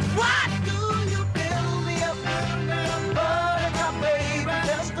Barcella. What do you build me up? Buttercup, baby,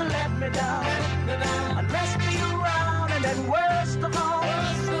 just to let me down. Unless me around, and then worst of all,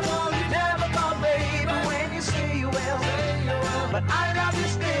 you never thought, baby, when you say you will. But I love you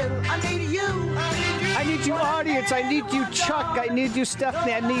still. I need you. I need you, audience. I need you, Chuck. I need you,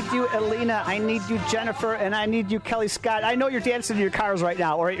 Stephanie. I need you, Alina. I need you, Jennifer. And I need you, Kelly Scott. I know you're dancing in your cars right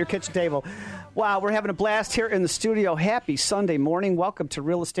now or at your kitchen table. Wow, we're having a blast here in the studio. Happy Sunday morning. Welcome to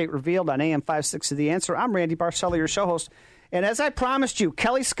Real Estate Revealed on AM 560 The Answer. I'm Randy Barcella, your show host. And as I promised you,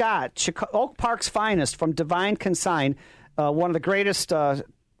 Kelly Scott, Oak Park's finest from Divine Consign, one of the greatest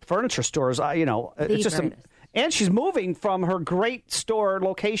furniture stores. It's just and she's moving from her great store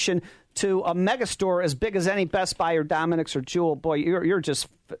location to a mega store as big as any Best Buy or Dominick's or Jewel. Boy, you're just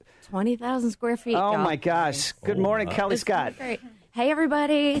 20,000 square feet. Oh, y'all. my gosh. Good morning, Kelly Scott. Great. Hey,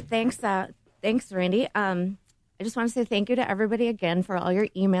 everybody. Thanks, Randy. I just want to say thank you to everybody again for all your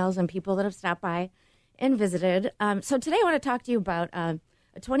emails and people that have stopped by and visited. So today I want to talk to you about a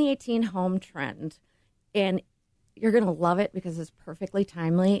 2018 home trend. And you're going to love it because it's perfectly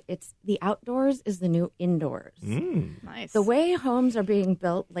timely. It's the outdoors is the new indoors. Nice. The way homes are being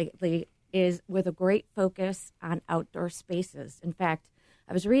built lately is with a great focus on outdoor spaces. In fact,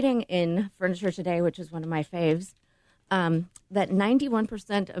 I was reading in Furniture Today, which is one of my faves, that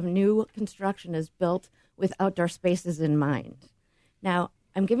 91% of new construction is built with outdoor spaces in mind. Now,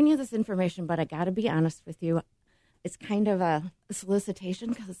 I'm giving you this information, but I got to be honest with you. It's kind of a solicitation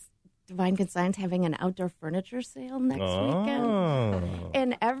because Divine Consign's having an outdoor furniture sale next weekend.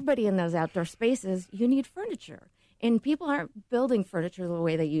 And everybody in those outdoor spaces, you need furniture. And people aren't building furniture the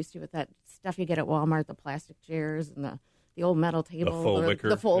way they used to with that stuff you get at Walmart, the plastic chairs and the old metal table. The faux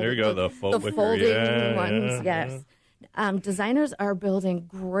wicker. There you go, the faux wicker. Folding ones, yes. Designers are building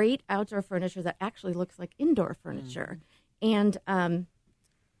great outdoor furniture that actually looks like indoor furniture. And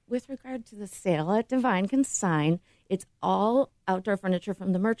with regard to the sale at Divine Consign, it's all outdoor furniture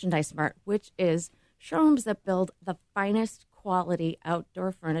from the Merchandise Mart, which is showrooms that build the finest quality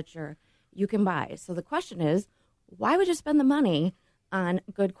outdoor furniture you can buy. So the question is, why would you spend the money on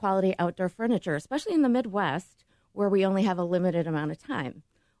good quality outdoor furniture, especially in the Midwest, where we only have a limited amount of time?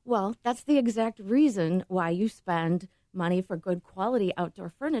 Well, that's the exact reason why you spend money for good quality outdoor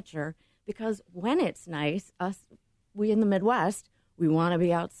furniture, because when it's nice, we in the Midwest, we want to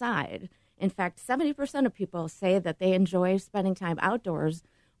be outside. In fact, 70% of people say that they enjoy spending time outdoors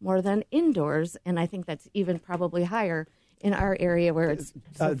more than indoors, and I think that's even probably higher in our area where it's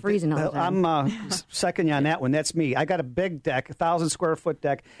so freezing all the time. I'm second you on that one. That's me. I got a big deck, 1,000-square-foot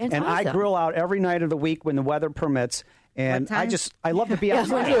deck, It's and I awesome. grill out every night of the week when the weather permits. And I love to be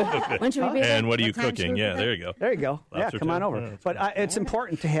outside. When should we be there? And what are you time should cooking? we be Yeah, there? there you go. There you go. Lobster come on tail. over. Yeah, that's but it's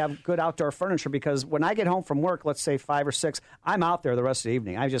important to have good outdoor furniture because when I get home from work, let's say 5 or 6, I'm out there the rest of the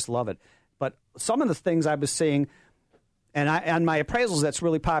evening. I just love it. But some of the things I was seeing, and on my appraisals, that's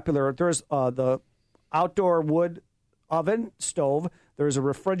really popular. There's the outdoor wood oven stove. There's a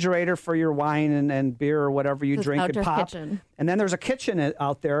refrigerator for your wine and beer or whatever you drink and outdoor pop. kitchen. And then there's a kitchen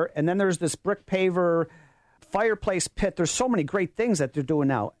out there. And then there's this brick paver fireplace pit. There's so many great things that they're doing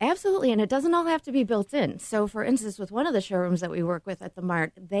now. Absolutely, and it doesn't all have to be built in. So, for instance, with one of the showrooms that we work with at the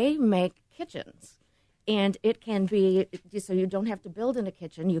Mart, they make kitchens. And it can be, so you don't have to build in a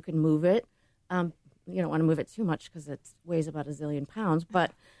kitchen. You can move it. You don't want to move it too much because it weighs about 1 zillion pounds.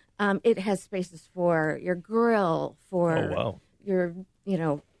 But it has spaces for your grill, for your,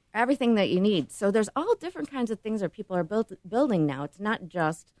 everything that you need. So there's all different kinds of things that people are building now. It's not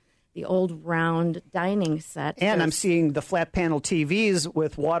just the old round dining set. And I'm seeing the flat panel TVs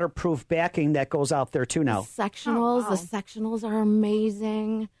with waterproof backing that goes out there too now. Sectionals. The sectionals are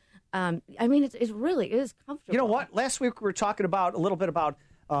amazing. It really is comfortable. You know what? Last week we were talking about a little bit about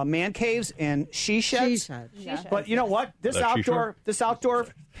man caves and she sheds. But you know what? This outdoor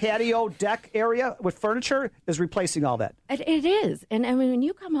patio deck area with furniture is replacing all that. It is. And I mean, when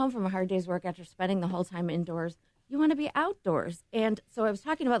you come home from a hard day's work after spending the whole time indoors, you want to be outdoors. And so I was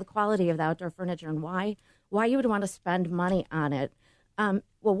talking about the quality of the outdoor furniture and why you would want to spend money on it.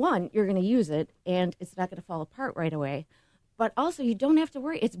 Well, one, you're going to use it, and it's not going to fall apart right away. But also, you don't have to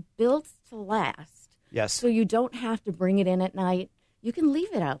worry. It's built to last. Yes. So you don't have to bring it in at night. You can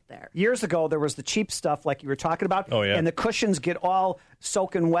leave it out there. Years ago, there was the cheap stuff like you were talking about. Oh, yeah. And the cushions get all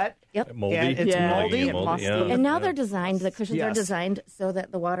soaking wet. Yep. Moldy. And it's moldy. Yeah. And now they're designed, the cushions are designed so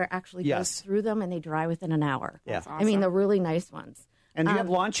that the water actually goes Yes. through them and they dry within an hour. Yeah. I mean, the really nice ones. And do you have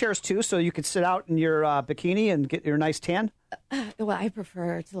lawn chairs, too, so you could sit out in your bikini and get your nice tan? Well, I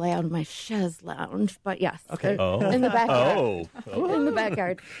prefer to lay out in my chaise lounge, but yes. Okay. In the backyard. Oh. In the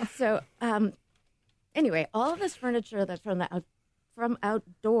backyard. So, anyway, all of this furniture that's from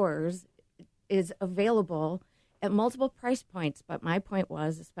outdoors is available at multiple price points. But my point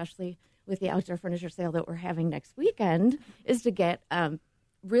was, especially with the outdoor furniture sale that we're having next weekend, is to get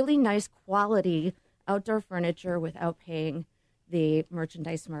really nice quality outdoor furniture without paying the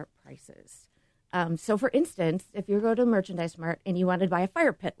Merchandise Mart prices. So, for instance, if you go to Merchandise Mart and you wanted to buy a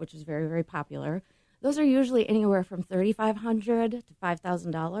fire pit, which is very, very popular, those are usually anywhere from $3,500 to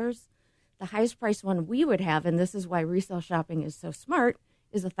 $5,000. The highest price one we would have, and this is why resale shopping is so smart,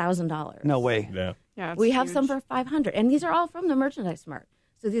 is $1,000. No way. Yeah, we have some for $500, and these are all from the Merchandise Mart.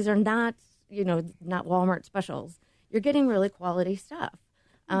 So these are not, not Walmart specials. You're getting really quality stuff.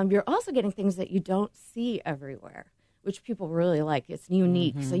 You're also getting things that you don't see everywhere, which people really like. It's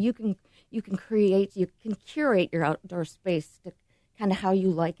unique. Mm-hmm. So you can curate your outdoor space to kind of how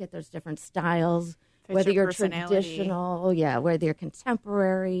you like it. There's different styles, Fit whether your you're personality. traditional, whether you're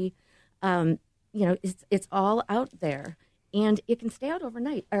contemporary. It's all out there, and it can stay out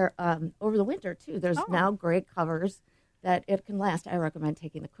overnight or over the winter too. There's now great covers that it can last. I recommend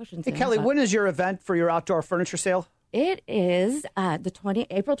taking the cushions. Hey, in, Kelly, but when is your event for your outdoor furniture sale? It is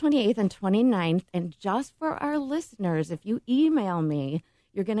April 28th and 29th, and just for our listeners, if you email me,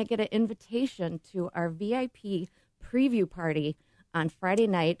 you're going to get an invitation to our VIP preview party on Friday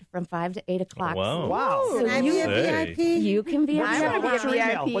night from 5 to 8 o'clock. Oh, wow. Wow. So Can I be a VIP? You can be a I wanna be a What's your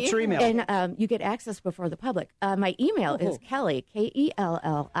email? VIP. What's your email? And you get access before the public. My email is Kelly, Kellie,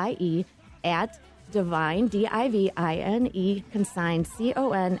 at Divine, DIVINE, consign,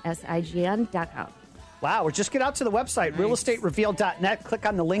 CONSIGN.com. Wow, or just get out to the website, realestatereveal.net. Click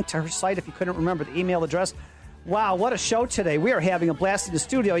on the link to her site if you couldn't remember the email address. Wow, what a show today. We are having a blast in the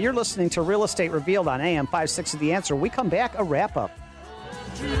studio. You're listening to Real Estate Revealed on AM 560 The Answer. We come back, a wrap-up.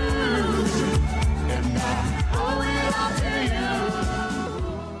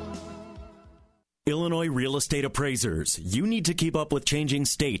 Illinois real estate appraisers, you need to keep up with changing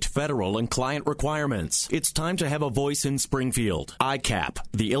state, federal, and client requirements. It's time to have a voice in Springfield. ICAP,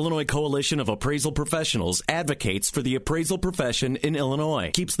 the Illinois Coalition of Appraisal Professionals, advocates for the appraisal profession in Illinois,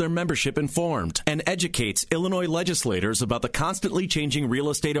 keeps their membership informed, and educates Illinois legislators about the constantly changing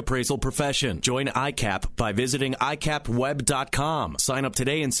real estate appraisal profession. Join ICAP by visiting icapweb.com. Sign up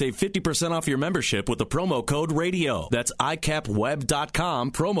today and save 50% off your membership with the promo code RADIO. That's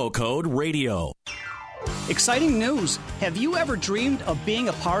icapweb.com, promo code RADIO. Exciting news. Have you ever dreamed of being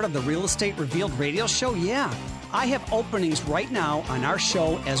a part of the Real Estate Revealed radio show? Yeah. I have openings right now on our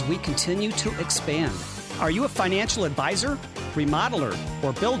show as we continue to expand. Are you a financial advisor, remodeler,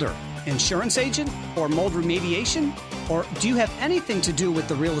 or builder, insurance agent, or mold remediation? Or do you have anything to do with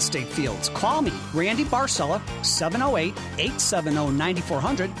the real estate fields? Call me, Randy Barcella,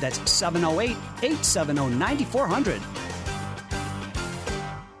 708-870-9400. That's 708-870-9400.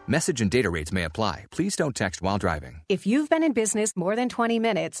 Message and data rates may apply. Please don't text while driving. If you've been in business more than 20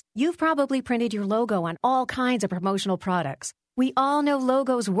 minutes, you've probably printed your logo on all kinds of promotional products. We all know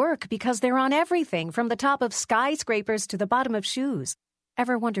logos work because they're on everything from the top of skyscrapers to the bottom of shoes.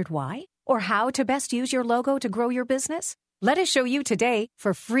 Ever wondered why? Or how to best use your logo to grow your business? Let us show you today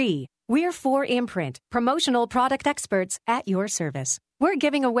for free. We're 4imprint, promotional product experts at your service. We're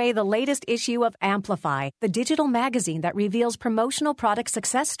giving away the latest issue of Amplify, the digital magazine that reveals promotional product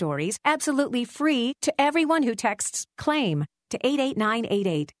success stories absolutely free to everyone who texts CLAIM to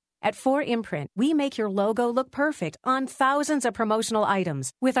 88988. At 4imprint, we make your logo look perfect on thousands of promotional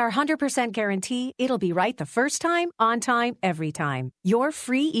items. With our 100% guarantee, it'll be right the first time, on time, every time. Your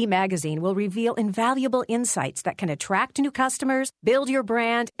free e-magazine will reveal invaluable insights that can attract new customers, build your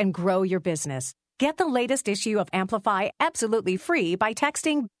brand, and grow your business. Get the latest issue of Amplify absolutely free by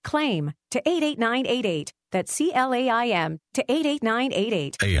texting CLAIM to 88988. That's CLAIM to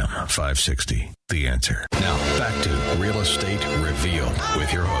 88988. AM 560, The Answer. Now, back to Real Estate Revealed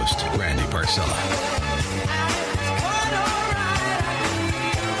with your host, Randy Barcella.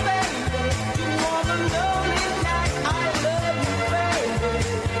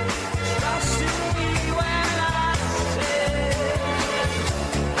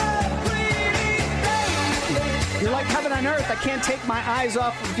 You're like heaven on earth. I can't take my eyes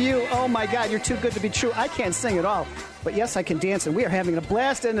off of you. Oh, my God, you're too good to be true. I can't sing at all. But, yes, I can dance, and we are having a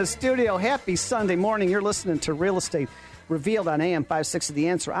blast in the studio. Happy Sunday morning. You're listening to Real Estate Revealed on AM 560 The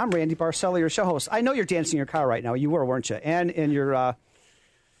Answer. I'm Randy Barcella, your show host. I know you're dancing in your car right now. You were, weren't you? And in your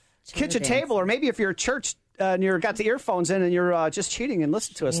kitchen table, or maybe if you're at church and you've got the earphones in and you're just cheating and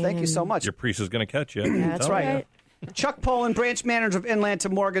listening to us. Thank you so much. Your priest is going to catch you. That's right. Chuck Poland, branch manager of Inlanta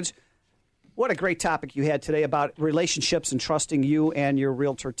Mortgage. What a great topic you had today about relationships and trusting you and your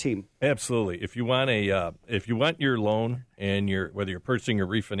realtor team. Absolutely. If you want your loan and whether you're purchasing or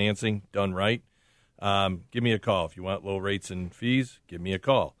refinancing done right, give me a call. If you want low rates and fees, give me a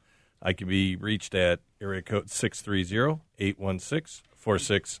call. I can be reached at area code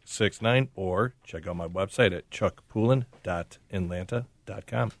 630-816-4669 or check out my website at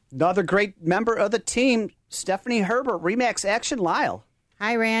chuckpoulin.inlanta.com. Another great member of the team, Stephanie Herbert, Remax Action Lyle.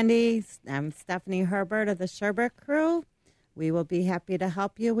 Hi, Randy. I'm Stephanie Herbert of the Sherbert Crew. We will be happy to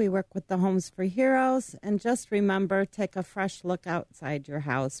help you. We work with the Homes for Heroes. And just remember, take a fresh look outside your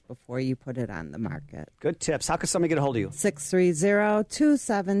house before you put it on the market. Good tips. How can somebody get a hold of you?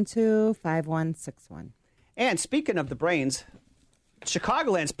 630-272-5161. And speaking of the brains,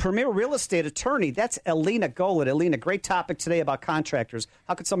 Chicagoland's premier real estate attorney, that's Elena Golod. Elena, great topic today about contractors.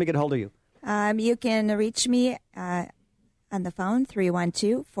 How can somebody get a hold of you? You can reach me on the phone,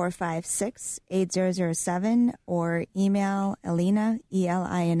 312-456-8007, or email Elena,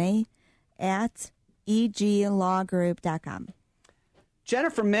 E-L-I-N-A, at eglawgroup.com.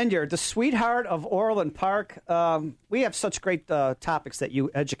 Jennifer Minyard, the sweetheart of Orland Park. We have such great topics that you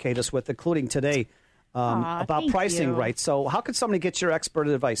educate us with, including today about pricing rights. So how can somebody get your expert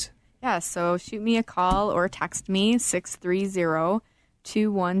advice? Yeah, so shoot me a call or text me,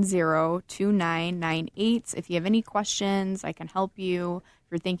 630-210-2998. If you have any questions, I can help you.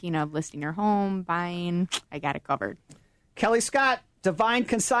 If you're thinking of listing your home, buying, I got it covered. Kelly Scott, Divine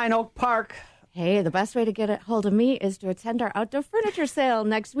Consign Oak Park. Hey, the best way to get a hold of me is to attend our outdoor furniture sale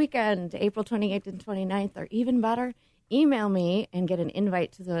next weekend, April 28th and 29th, or even better, email me and get an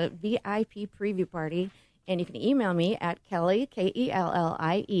invite to the VIP preview party. And you can email me at Kelly, Kellie,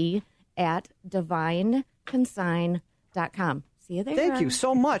 at divineconsign.com. See you there. Thank you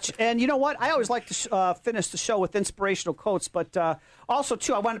so much. And you know what? I always like to finish the show with inspirational quotes, but also,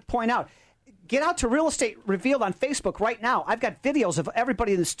 too, I want to point out, get out to Real Estate Revealed on Facebook right now. I've got videos of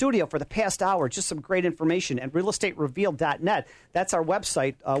everybody in the studio for the past hour, just some great information, and realestaterevealed.net. That's our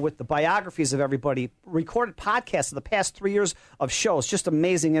website with the biographies of everybody, recorded podcasts of the past 3 years of shows, just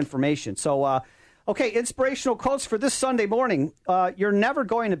amazing information. So, okay, inspirational quotes for this Sunday morning. You're never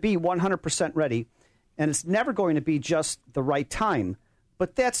going to be 100% ready, and it's never going to be just the right time.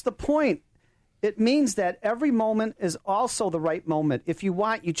 But that's the point. It means that every moment is also the right moment. If you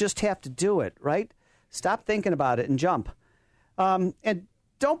want, you just have to do it, right? Stop thinking about it and jump. And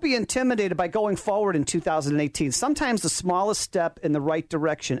don't be intimidated by going forward in 2018. Sometimes the smallest step in the right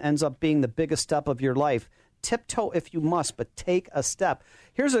direction ends up being the biggest step of your life. Tiptoe if you must, but take a step.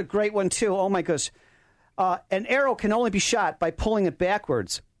 Here's a great one, too. Oh, my gosh. An arrow can only be shot by pulling it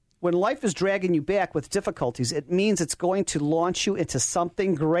backwards. When life is dragging you back with difficulties, it means it's going to launch you into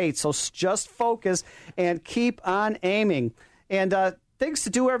something great. So just focus and keep on aiming. And things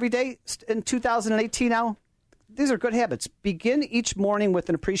to do every day in 2018 now, these are good habits. Begin each morning with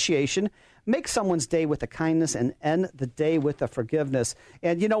an appreciation. Make someone's day with a kindness and end the day with a forgiveness.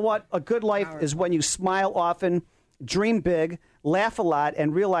 And you know what? A good life is when you smile often, dream big, laugh a lot,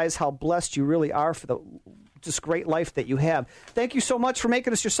 and realize how blessed you really are for the just great life that you have. Thank you so much for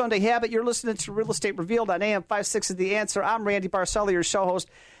making us your Sunday habit. You're listening to Real Estate Revealed on AM 560 The Answer. I'm Randy Barcella, your show host,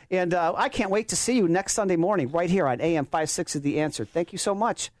 and I can't wait to see you next Sunday morning right here on AM 560 The Answer. Thank you so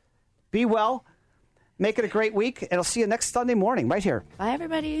much. Be well. Make it a great week, and I'll see you next Sunday morning right here. Bye,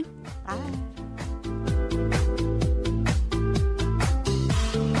 everybody. Bye.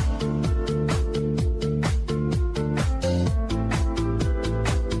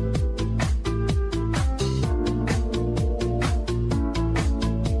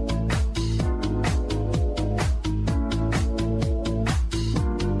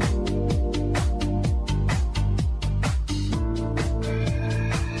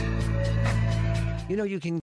 You know, you can